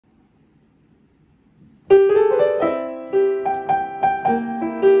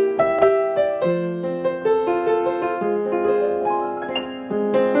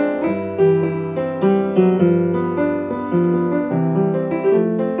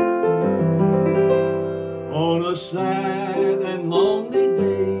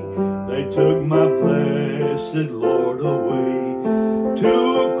took my blessed Lord away to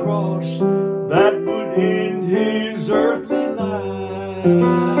a cross that would end his earthly life.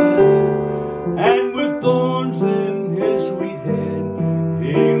 And with thorns in his sweet head,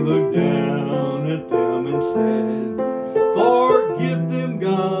 he looked down at them and said, "Forgive them,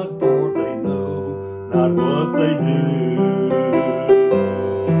 God, for they know not what they do."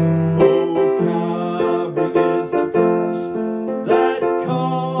 Oh, Calvary is the price that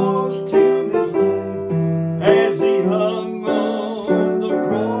cost him his life as he hung on the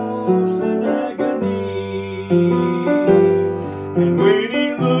cross in agony. And when he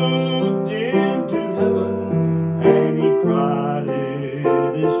looked into heaven and he cried,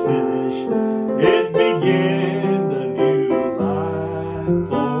 "It is finished," it began the new life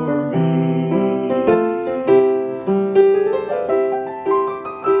for me.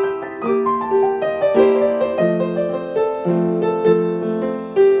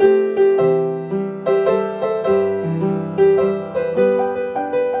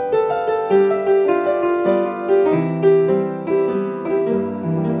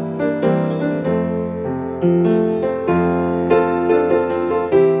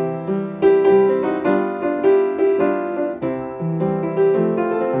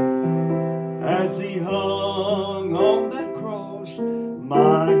 As he hung on that cross,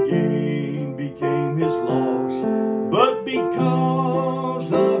 my gain became his loss. But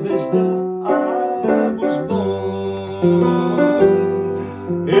because of his death, I was born.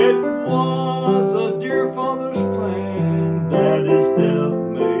 It was a dear Father's plan that his death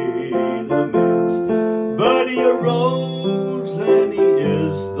made amends. But he arose and he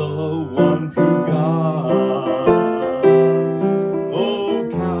is the one true God. Oh,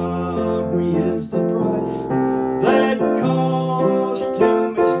 Calvary is the price that cost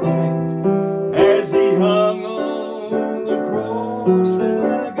him his life as he hung on the cross in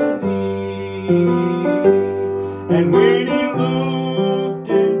agony. And when he looked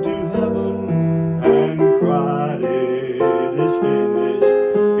into heaven and cried, "It is finished,"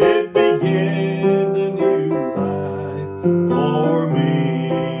 it began the new life for me.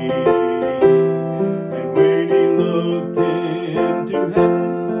 And when he looked into heaven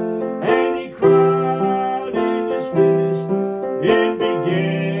and he cried, "It is finished,"